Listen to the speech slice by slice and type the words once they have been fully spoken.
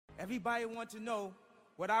Everybody wants to know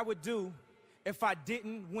what I would do if I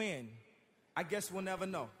didn't win. I guess we'll never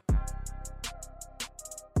know.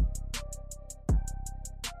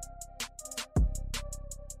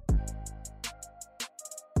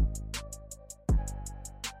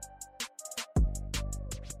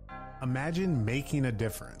 Imagine making a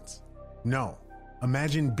difference. No,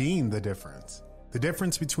 imagine being the difference. The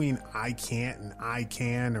difference between I can't and I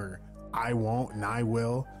can, or I won't and I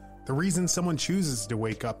will. The reason someone chooses to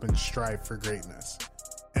wake up and strive for greatness.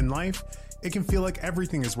 In life, it can feel like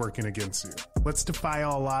everything is working against you. Let's defy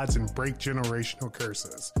all odds and break generational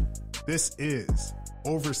curses. This is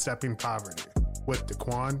Overstepping Poverty with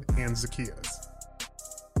Daquan and Zachaeus.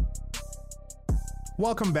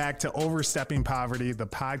 Welcome back to Overstepping Poverty, the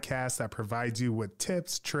podcast that provides you with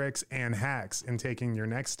tips, tricks, and hacks in taking your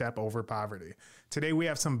next step over poverty. Today, we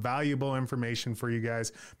have some valuable information for you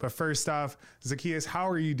guys. But first off, Zachaeus, how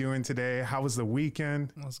are you doing today? How was the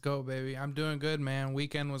weekend? Let's go, baby. I'm doing good, man.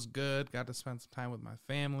 Weekend was good. Got to spend some time with my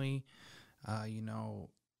family.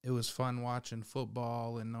 It was fun watching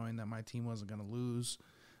football and knowing that my team wasn't going to lose.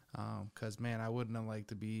 Because, man, I wouldn't have liked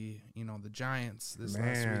to be, the Giants this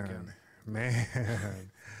last weekend. Man,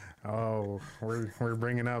 we're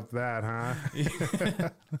bringing up that, huh?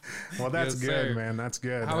 Well, that's Yes, good, sir. man. That's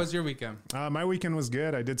good. How was your weekend? My weekend was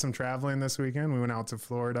good. I did some traveling this weekend. We went out to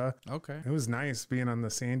Florida. Okay. It was nice being on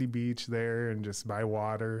the sandy beach there and just by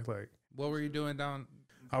water. What were you doing down?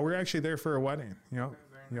 We're actually there for a wedding.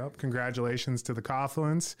 Yep. Congratulations to the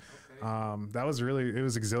Coughlins. Okay. It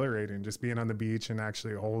was exhilarating just being on the beach and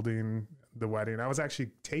actually holding the wedding. I was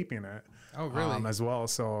actually taping it. Oh, really? As well.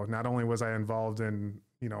 So not only was I involved in,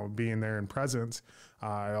 being there in presence,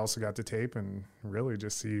 I also got to tape and really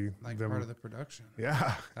just see Like them. part of the production.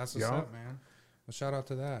 Yeah. That's what's up, man. Well, shout out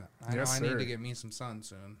to that. I know I need to get me some sun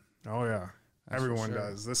soon. Oh, yeah. That's Everyone for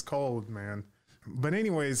sure. does. This cold, man. But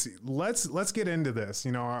anyways, let's get into this.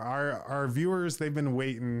 Our viewers, they've been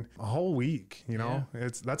waiting a whole week.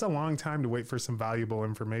 That's a long time to wait for some valuable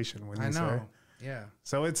information. I know. Yeah.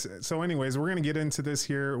 So anyways, we're going to get into this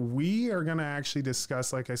here. We are going to actually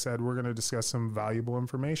discuss, like I said, we're going to discuss some valuable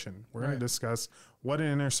information. We're going to discuss what an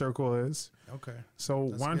inner circle is. Okay. So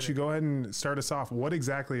why don't you go ahead and start us off? What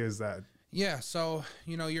exactly is that? Yeah. So,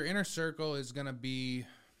 your inner circle is going to be,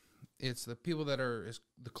 it's the people that are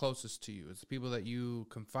the closest to you. It's the people that you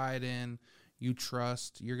confide in, you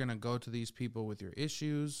trust. You're going to go to these people with your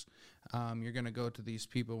issues. You're going to go to these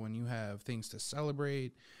people when you have things to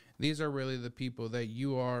celebrate. These are really the people that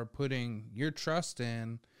you are putting your trust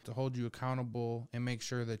in to hold you accountable and make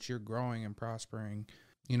sure that you're growing and prospering,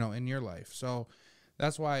 in your life. So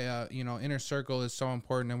that's why, inner circle is so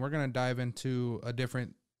important. And we're going to dive into a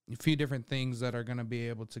few different things that are going to be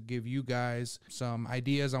able to give you guys some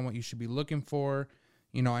ideas on what you should be looking for.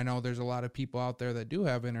 I know there's a lot of people out there that do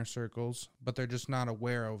have inner circles, but they're just not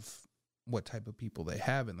aware of what type of people they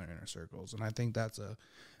have in their inner circles. And I think that's a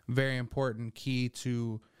very important key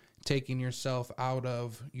to taking yourself out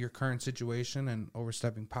of your current situation and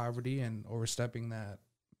overstepping poverty and overstepping that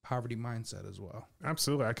poverty mindset as well.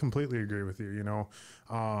 Absolutely. I completely agree with you.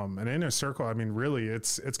 An inner circle, really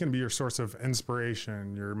it's going to be your source of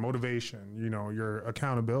inspiration, your motivation, your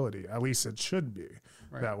accountability. At least it should be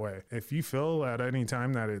that way. If you feel at any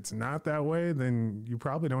time that it's not that way, then you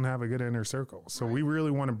probably don't have a good inner circle. So we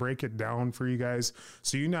really want to break it down for you guys.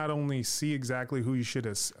 So you not only see exactly who you should,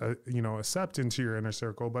 accept into your inner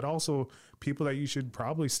circle, but also people that you should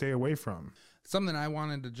probably stay away from. Something I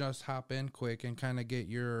wanted to just hop in quick and kind of get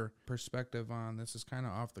your perspective on. This is kind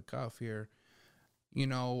of off the cuff here.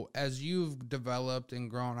 As you've developed and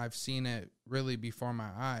grown, I've seen it really before my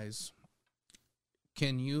eyes.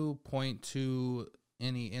 Can you point to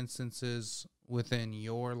any instances within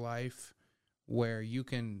your life where you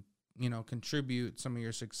can, contribute some of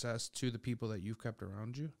your success to the people that you've kept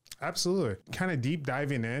around you? Absolutely. Kind of deep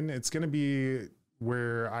diving in. It's going to be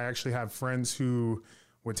where I actually have friends who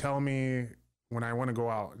would tell me, when I want to go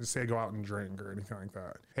out and drink or anything like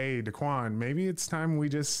that, hey, Daquan, maybe it's time we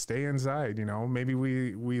just stay inside, maybe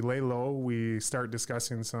we lay low, we start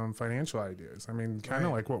discussing some financial ideas. Kind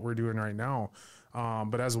of like what we're doing right now.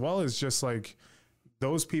 But as well as just like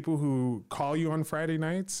those people who call you on Friday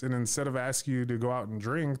nights and instead of asking you to go out and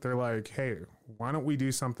drink, they're like, hey, why don't we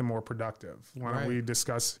do something more productive? Why don't we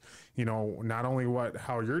discuss, not only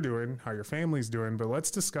how you're doing, how your family's doing, but let's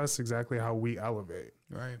discuss exactly how we elevate.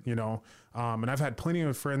 Right. And I've had plenty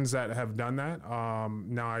of friends that have done that.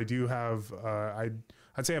 Now I do have, I'd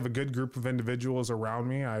say I have a good group of individuals around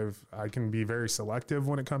me. I can be very selective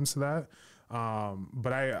when it comes to that.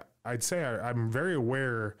 But I'd say I'm very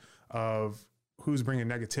aware of who's bringing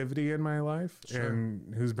negativity in my life Sure.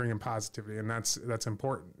 and who's bringing positivity. And that's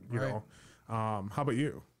important, you Right. know? How about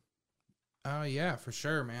you? Yeah, for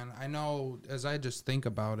sure, man. I know as I just think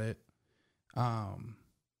about it,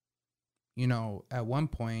 you know, at one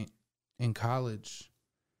point in college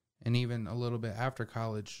and even a little bit after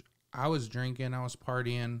college, I was drinking, I was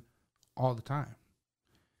partying all the time,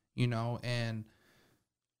 you know, and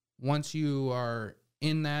once you are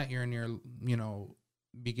in that, you're in your, you know,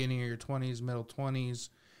 beginning of your 20s, middle 20s,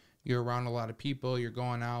 you're around a lot of people, you're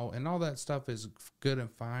going out, and all that stuff is good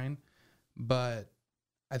and fine. But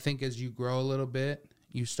I think as you grow a little bit,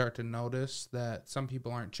 you start to notice that some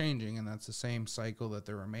people aren't changing, and that's the same cycle that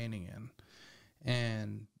they're remaining in.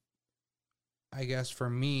 And I guess for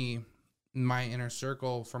me, my inner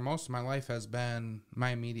circle for most of my life has been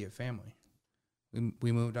my immediate family.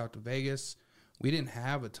 We moved out to Vegas. We didn't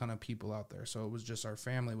have a ton of people out there, so it was just our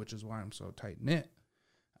family, which is why I'm so tight-knit.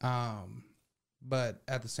 But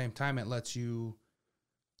at the same time, it lets you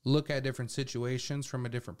look at different situations from a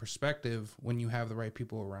different perspective when you have the right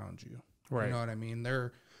people around you. Right. You know what I mean?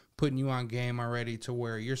 They're putting you on game already to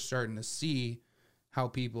where you're starting to see how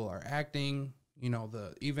people are acting, you know,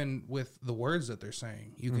 even with the words that they're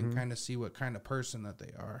saying, you can kind of see what kind of person that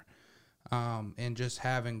they are. And just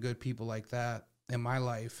having good people like that in my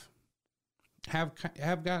life have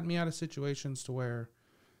gotten me out of situations to where,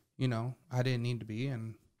 you know, I didn't need to be,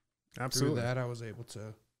 and Absolutely. through that I was able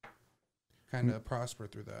to kind of prosper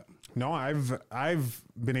through that. No, I've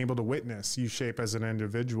been able to witness you shape as an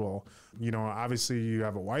individual. You know, obviously you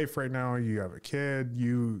have a wife right now, you have a kid,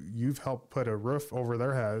 you've helped put a roof over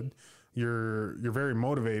their head. You're very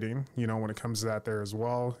motivating, you know, when it comes to that there as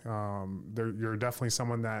well. You're definitely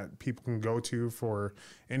someone that people can go to for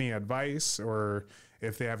any advice, or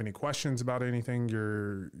if they have any questions about anything.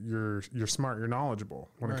 You're smart, you're knowledgeable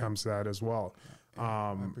when it comes to that as well.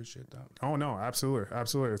 I appreciate that. Oh no,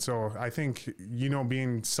 absolutely. So I think, you know,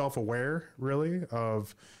 being self-aware really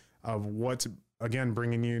of what's, again,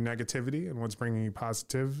 bringing you negativity and what's bringing you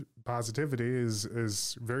positivity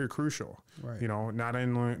is very crucial. Right. You know, not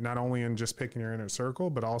only in just picking your inner circle,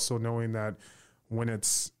 but also knowing that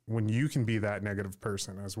when you can be that negative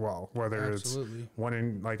person as well, whether Absolutely. it's one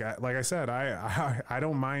in, like I said, I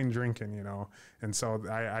don't mind drinking, you know, and so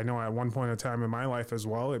I know at one point in time in my life as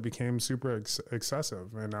well, it became super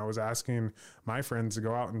excessive, and I was asking my friends to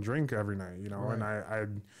go out and drink every night, you know, Right. and I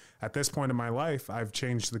at this point in my life, I've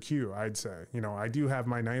changed the cue. I'd say, you know, I do have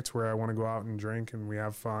my nights where I want to go out and drink and we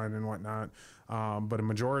have fun and whatnot. But a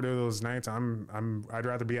majority of those nights, I'd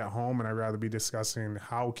rather be at home, and I'd rather be discussing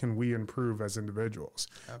how can we improve as individuals.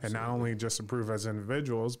 Absolutely. And not only just improve as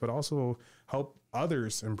individuals, but also help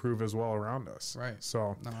others improve as well around us. Right.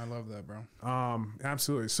 So, No, I love that, bro.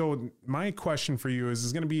 absolutely. So my question for you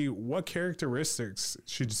is going to be, what characteristics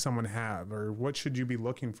should someone have, or what should you be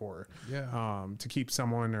looking for, to keep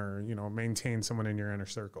someone, or, you know, maintain someone in your inner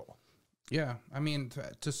circle? Yeah. I mean,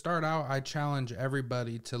 to start out, I challenge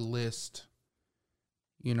everybody to list,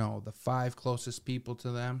 you know, the 5 closest people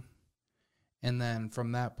to them. And then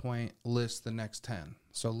from that point, list the next 10.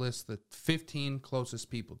 So list the 15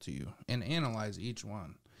 closest people to you and analyze each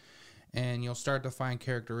one. And you'll start to find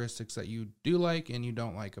characteristics that you do like and you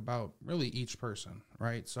don't like about really each person,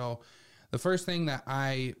 right? So the first thing that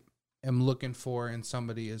I am looking for in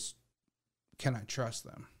somebody is, can I trust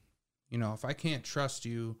them? You know, if I can't trust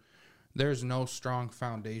you, there's no strong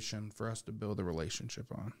foundation for us to build a relationship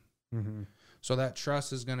on. Mm-hmm. So that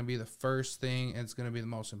trust is going to be the first thing, and it's going to be the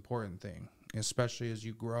most important thing, especially as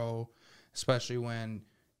you grow, especially when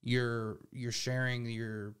you're sharing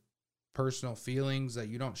your personal feelings that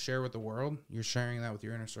you don't share with the world. You're sharing that with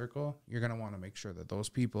your inner circle. You're going to want to make sure that those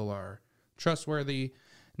people are trustworthy,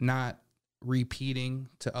 not repeating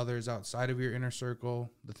to others outside of your inner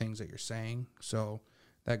circle the things that you're saying. So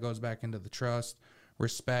that goes back into the trust,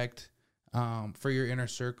 respect. For your inner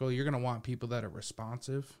circle, you're going to want people that are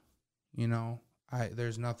responsive. You know,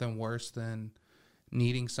 there's nothing worse than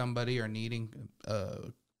needing somebody or needing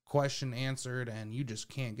a question answered and you just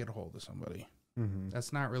can't get a hold of somebody. Mm-hmm.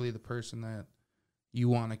 That's not really the person that you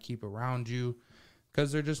want to keep around you,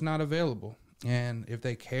 because they're just not available. And if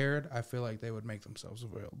they cared, I feel like they would make themselves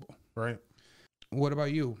available. Right. What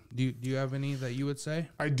about you? Do you have any that you would say?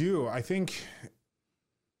 I do. I think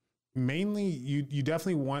mainly you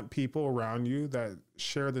definitely want people around you that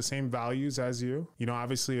share the same values as you. You know,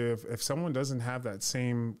 obviously if someone doesn't have that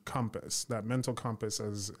same compass, that mental compass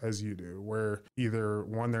as you do, where either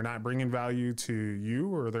one, they're not bringing value to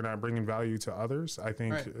you or they're not bringing value to others, I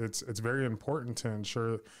think Right. it's very important to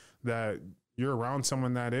ensure that you're around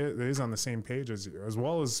someone that is on the same page as you, as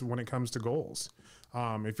well as when it comes to goals.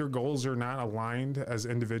 If your goals are not aligned as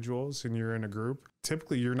individuals and you're in a group,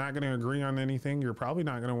 typically you're not going to agree on anything. You're probably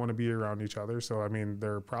not going to want to be around each other. So, I mean,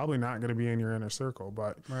 they're probably not going to be in your inner circle.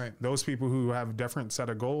 But those people who have different set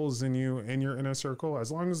of goals than you in your inner circle,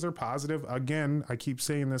 as long as they're positive, again, I keep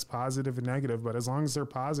saying this positive and negative, but as long as they're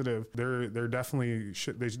positive, they definitely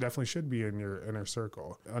should be in your inner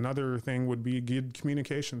circle. Another thing would be good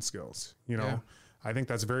communication skills, you know. Yeah. I think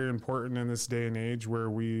that's very important in this day and age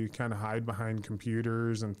where we kind of hide behind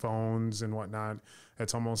computers and phones and whatnot.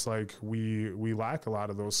 It's almost like we lack a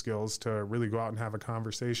lot of those skills to really go out and have a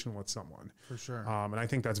conversation with someone. For sure. And I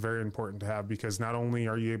think that's very important to have, because not only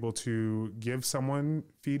are you able to give someone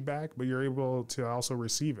feedback, but you're able to also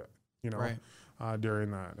receive it, you know,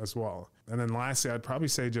 during that as well. And then lastly, I'd probably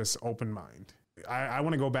say just open mind. I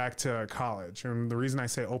want to go back to college. And the reason I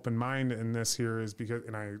say open mind in this here is because,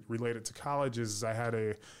 and I relate it to college, is I had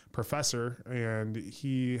a professor and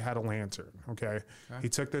he had a lantern. Okay. He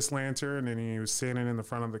took this lantern and he was standing in the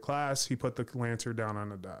front of the class. He put the lantern down on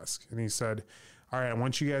the desk and he said, all right, I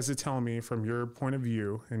want you guys to tell me from your point of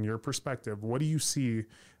view and your perspective, what do you see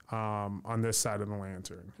on this side of the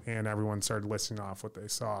lantern? And everyone started listing off what they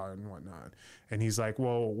saw and whatnot. And he's like,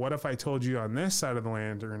 well, what if I told you on this side of the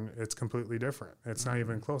lantern, it's completely different. It's not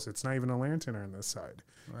even close. It's not even a lantern on this side,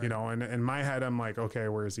 you know? And in my head, I'm like, okay,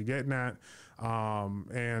 where is he getting at?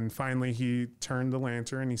 And finally he turned the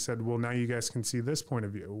lantern and he said, well, now you guys can see this point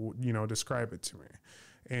of view, you know, describe it to me.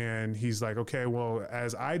 And he's like, okay, well,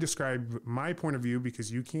 as I describe my point of view,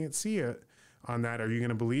 because you can't see it on that, are you going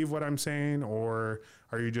to believe what I'm saying, or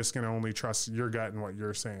are you just going to only trust your gut and what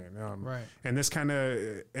you're saying? And this kind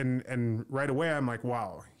of, and right away I'm like,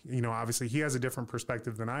 wow, you know, obviously he has a different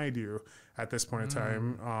perspective than I do at this point in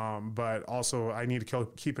time. But also I need to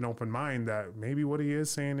keep an open mind that maybe what he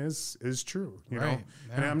is saying is true, you know?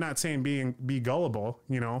 Yeah. And I'm not saying be gullible,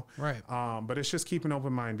 you know? But it's just keep an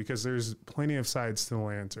open mind, because there's plenty of sides to the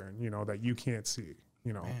lantern, you know, that you can't see,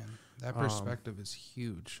 you know? Man, that perspective is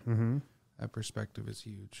huge. That perspective is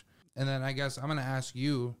huge. And then I guess I'm going to ask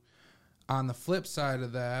you, on the flip side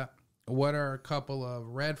of that, what are a couple of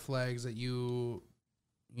red flags that you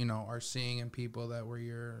know, are seeing in people that where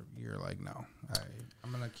you're like, no,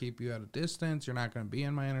 I'm going to keep you at a distance. You're not going to be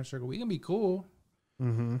in my inner circle. We can be cool.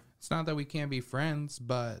 It's not that we can't be friends,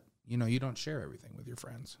 but you know, you don't share everything with your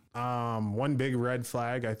friends. One big red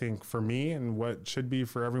flag, I think, for me and what should be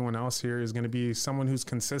for everyone else here is going to be someone who's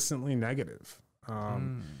consistently negative.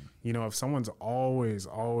 You know, if someone's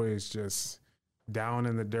always just down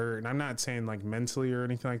in the dirt, and I'm not saying like mentally or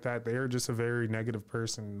anything like that, they are just a very negative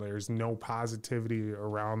person. There's no positivity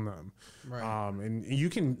around them. And you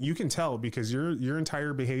can tell, because your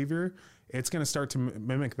entire behavior, it's going to start to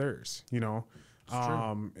mimic theirs, you know?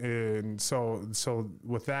 And so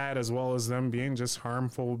with that, as well as them being just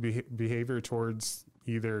harmful behavior towards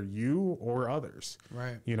either you or others,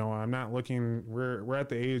 you know, I'm not looking, we're at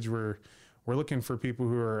the age where we're looking for people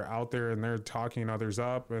who are out there and they're talking others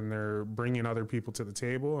up and they're bringing other people to the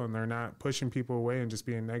table, and they're not pushing people away and just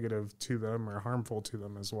being negative to them or harmful to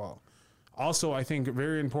them as well. Also, I think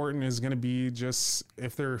very important is going to be just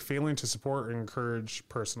if they're failing to support and encourage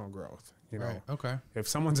personal growth. You know, if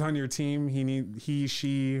someone's on your team, he,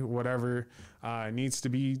 she, whatever, needs to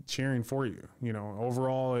be cheering for you. You know,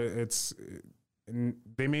 overall,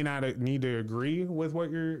 they may not need to agree with what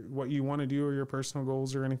you want to do or your personal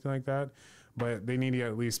goals or anything like that, but they need to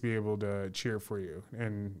at least be able to cheer for you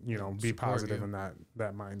and, you know, be positive in that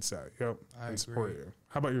mindset. And support you.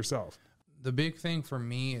 How about yourself? The big thing for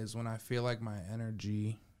me is when I feel like my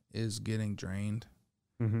energy is getting drained.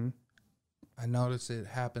 I notice it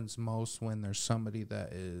happens most when there's somebody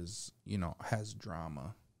that is, you know, has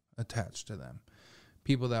drama attached to them.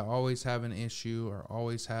 People that always have an issue or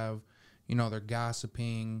always have, you know, they're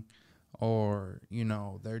gossiping, or, you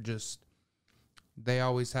know, they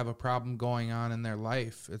always have a problem going on in their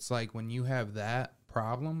life. It's like, when you have that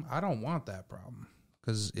problem, I don't want that problem,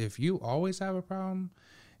 because if you always have a problem,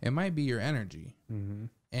 it might be your energy.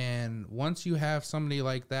 And once you have somebody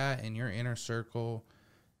like that in your inner circle,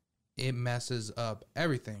 it messes up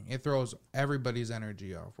everything. It throws everybody's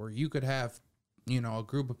energy off. Where you could have, you know, a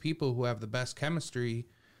group of people who have the best chemistry.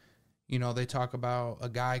 You know, they talk about a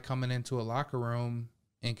guy coming into a locker room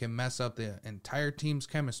and can mess up the entire team's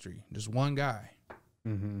chemistry. Just one guy,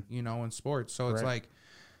 you know, in sports. So it's like,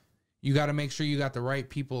 you got to make sure you got the right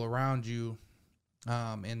people around you.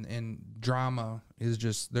 And drama is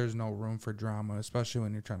just, there's no room for drama, especially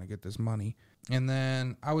when you're trying to get this money. And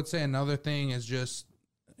then I would say another thing is just,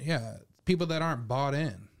 people that aren't bought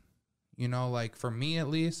in. You know, like for me, at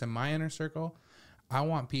least in my inner circle, I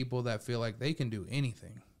want people that feel like they can do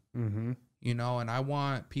anything. you know, and I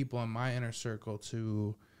want people in my inner circle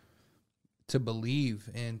to believe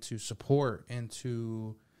and to support, and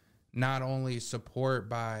to not only support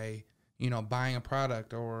by, you know, buying a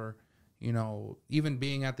product or, you know, even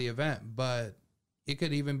being at the event, but it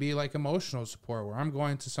could even be like emotional support where I'm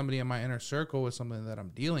going to somebody in my inner circle with something that I'm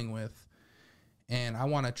dealing with, and I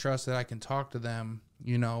want to trust that I can talk to them,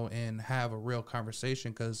 you know, and have a real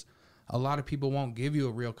conversation, because a lot of people won't give you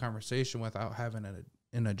a real conversation without having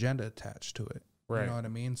an agenda attached to it. Right. You know what I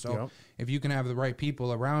mean? So if you can have the right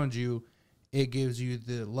people around you, it gives you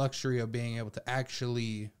the luxury of being able to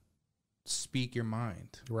actually speak your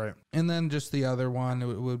mind. Right. And then just the other one,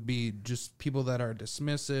 it would be just people that are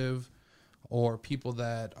dismissive, or people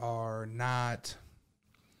that are not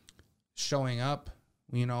showing up,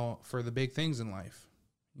 you know, for the big things in life.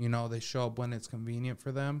 You know, they show up when it's convenient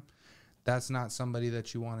for them. That's not somebody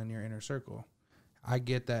that you want in your inner circle. I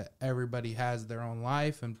get that everybody has their own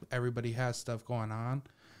life and everybody has stuff going on,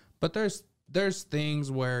 but there's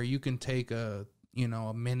things where you can take a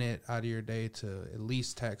minute out of your day to at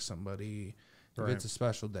least text somebody if it's a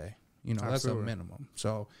special day. You know, that's a minimum.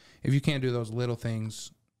 So if you can't do those little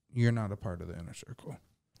things, you're not a part of the inner circle.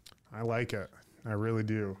 I like it. I really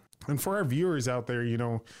do. And for our viewers out there, you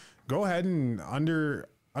know, go ahead and under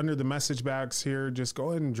the message box here, just go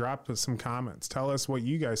ahead and drop some comments. Tell us what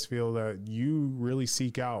you guys feel that you really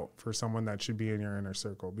seek out for someone that should be in your inner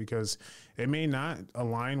circle, because it may not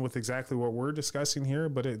align with exactly what we're discussing here,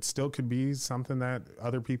 but it still could be something that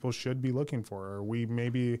other people should be looking for, or we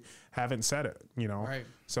maybe haven't said it, you know? Right.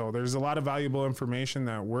 So there's a lot of valuable information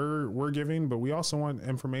that we're giving, but we also want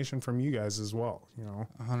information from you guys as well, you know?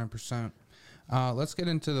 100%. Let's get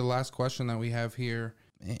into the last question that we have here.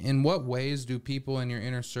 In what ways do people in your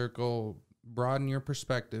inner circle broaden your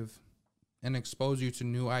perspective and expose you to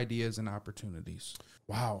new ideas and opportunities?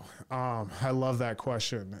 Wow. I love that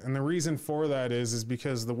question. And the reason for that is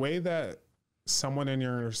because the way that someone in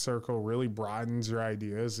your inner circle really broadens your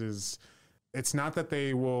ideas is, it's not that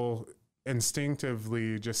they will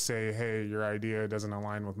instinctively just say, hey, your idea doesn't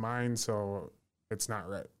align with mine, so it's not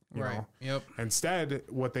right. You know? Yep. Instead,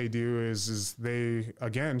 what they do is they,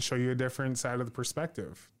 again, show you a different side of the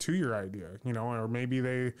perspective to your idea, you know, or maybe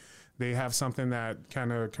they have something that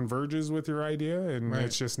kind of converges with your idea, and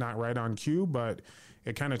it's just not right on cue, but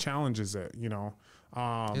it kind of challenges it, you know.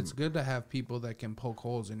 It's good to have people that can poke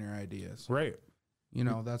holes in your ideas. Right. You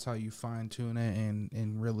know, that's how you fine tune it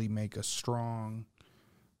and really make a strong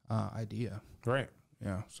idea. Right.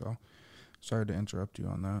 Yeah. So sorry to interrupt you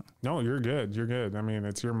on that. No, you're good. You're good. I mean,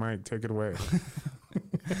 it's your mic. Take it away.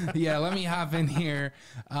 Yeah, let me hop in here.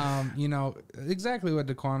 You know, exactly what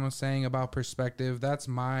Daquan was saying about perspective. That's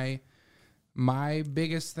my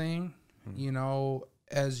biggest thing. You know,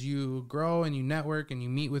 as you grow and you network and you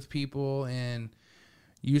meet with people and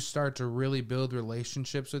you start to really build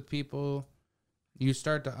relationships with people, you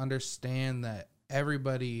start to understand that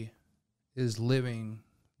everybody is living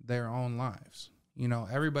their own lives. You know,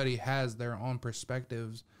 everybody has their own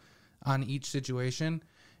perspectives on each situation,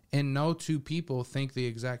 and no two people think the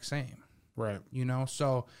exact same. Right. You know,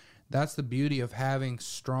 so that's the beauty of having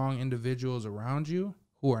strong individuals around you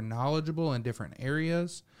who are knowledgeable in different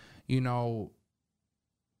areas. You know,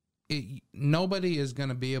 nobody is going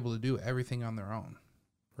to be able to do everything on their own.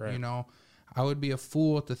 Right. You know, I would be a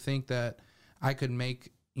fool to think that I could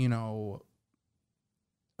make, you know,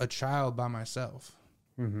 a child by myself.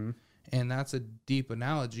 Mm-hmm. And that's a deep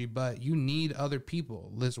analogy, but you need other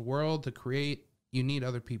people. This world to create, you need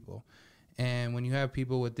other people. And when you have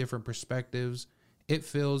people with different perspectives, it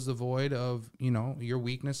fills the void of, you know, your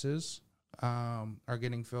weaknesses are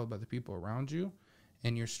getting filled by the people around you,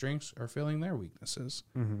 and your strengths are filling their weaknesses.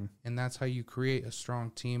 Mm-hmm. And that's how you create a strong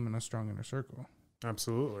team and a strong inner circle.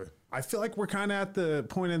 Absolutely. I feel like we're kind of at the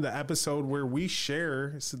point in the episode where we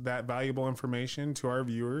share that valuable information to our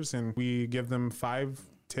viewers, and we give them 5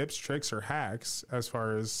 tips, tricks, or hacks as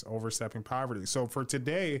far as overstepping poverty. So for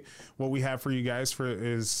today, what we have for you guys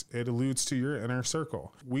is it alludes to your inner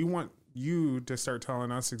circle. We want you to start telling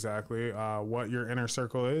us exactly what your inner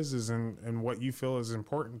circle is and what you feel is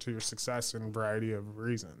important to your success in a variety of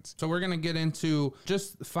reasons. So we're going to get into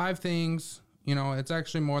just 5 things. You know, it's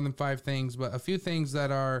actually more than 5 things, but a few things that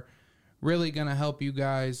are really going to help you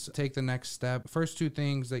guys take the next step. First 2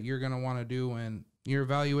 things that you're going to want to do when you're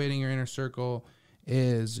evaluating your inner circle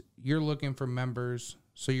is you're looking for members,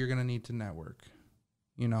 so you're going to need to network,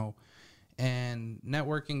 you know, and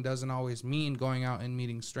networking doesn't always mean going out and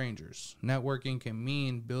meeting strangers. Networking can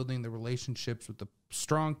mean building the relationships with the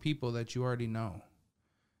strong people that you already know,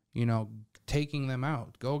 you know, taking them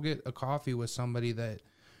out. Go get a coffee with somebody that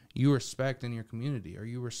you respect in your community, or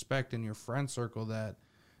you respect in your friend circle that,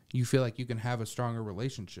 you feel like you can have a stronger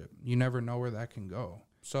relationship. You never know where that can go.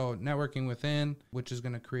 So networking within, which is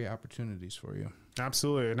going to create opportunities for you.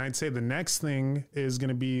 Absolutely. And I'd say the next thing is going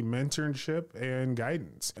to be mentorship and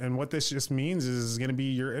guidance. And what this just means is going to be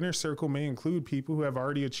your inner circle may include people who have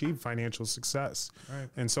already achieved financial success. Right.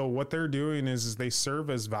 And so what they're doing is they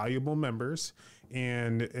serve as valuable members,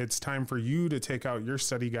 and it's time for you to take out your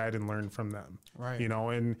study guide and learn from them. Right. You know,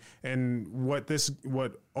 and what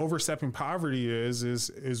Overstepping Poverty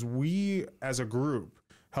is we as a group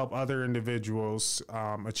help other individuals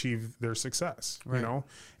achieve their success, right. you know?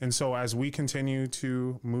 And so as we continue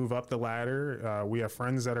to move up the ladder, we have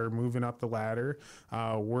friends that are moving up the ladder.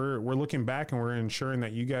 We're looking back and we're ensuring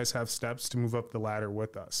that you guys have steps to move up the ladder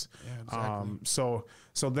with us. Yeah,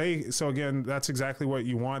 exactly. So again, that's exactly what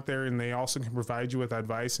you want there. And they also can provide you with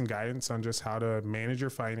advice and guidance on just how to manage your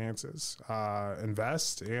finances,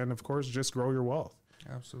 invest, and of course, just grow your wealth.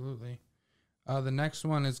 Absolutely. The next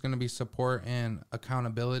one is going to be support and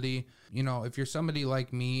accountability. You know, if you're somebody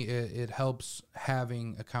like me, it helps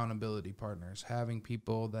having accountability partners, having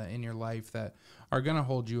people that in your life that are going to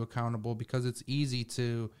hold you accountable, because it's easy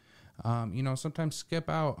to, sometimes skip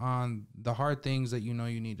out on the hard things that you know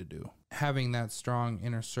you need to do. Having that strong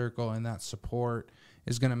inner circle and that support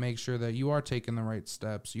is going to make sure that you are taking the right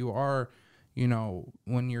steps. You are,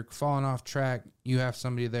 when you're falling off track, you have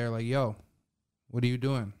somebody there like, yo, what are you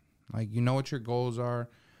doing? Like, you know what your goals are.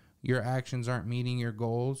 Your actions aren't meeting your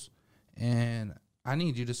goals. And I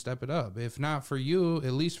need you to step it up. If not for you,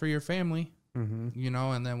 at least for your family, and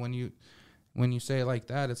then when you say it like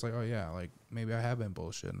that, it's like, oh yeah, like maybe I have been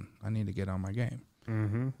bullshitting. I need to get on my game.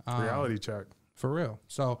 Reality check. For real.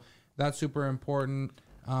 So that's super important.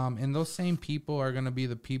 And those same people are going to be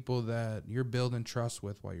the people that you're building trust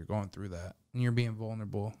with while you're going through that and you're being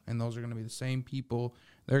vulnerable. And those are going to be the same people.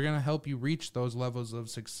 They're going to help you reach those levels of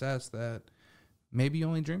success that maybe you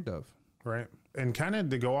only dreamed of. Right. And kind of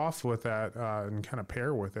to go off with that and kind of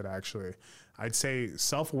pair with it, actually, I'd say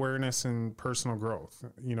self-awareness and personal growth.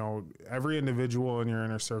 You know, every individual in your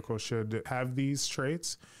inner circle should have these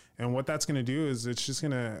traits. And what that's going to do is it's just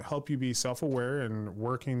going to help you be self-aware and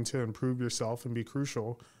working to improve yourself and be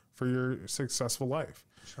crucial for your successful life.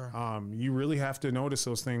 Sure. You really have to notice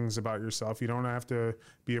those things about yourself. You don't have to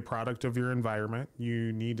be a product of your environment.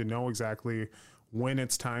 You need to know exactly when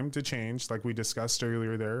it's time to change. Like we discussed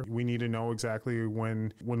earlier there, we need to know exactly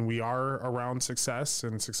when we are around success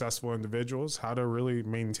and successful individuals, how to really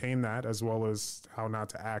maintain that, as well as how not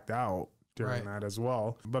to act out during that as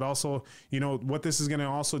well. But also, what this is going to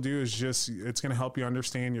also do is it's going to help you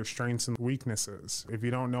understand your strengths and weaknesses. If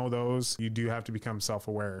you don't know those, you do have to become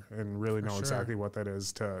self-aware and really know exactly what that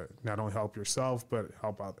is to not only help yourself, but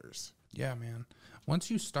help others. Yeah, man. Once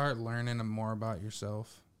you start learning more about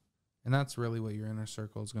yourself, and that's really what your inner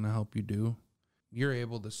circle is going to help you do, you're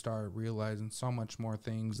able to start realizing so much more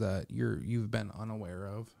things that you've been unaware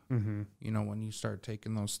of, when you start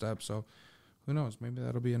taking those steps. So who knows? Maybe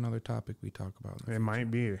that'll be another topic we talk about. It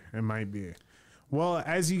might be. Well,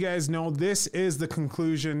 as you guys know, this is the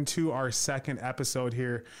conclusion to our second episode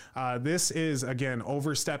here. This is, again,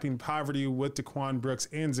 Overstepping Poverty with Daquan Brooks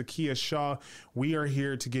and Zachaeus Shaw. We are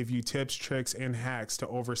here to give you tips, tricks, and hacks to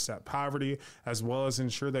overstep poverty, as well as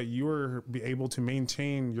ensure that you are able to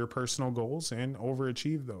maintain your personal goals and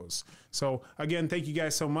overachieve those. So, again, thank you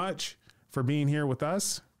guys so much for being here with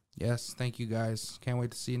us. Yes, thank you guys. Can't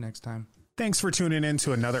wait to see you next time. Thanks for tuning in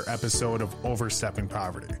to another episode of Overstepping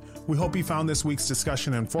Poverty. We hope you found this week's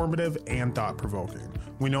discussion informative and thought-provoking.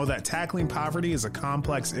 We know that tackling poverty is a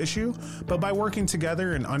complex issue, but by working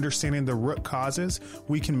together and understanding the root causes,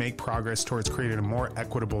 we can make progress towards creating a more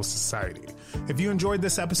equitable society. If you enjoyed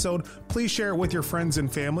this episode, please share it with your friends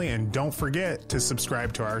and family, and don't forget to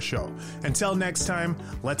subscribe to our show. Until next time,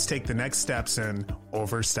 let's take the next steps in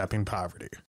Overstepping Poverty.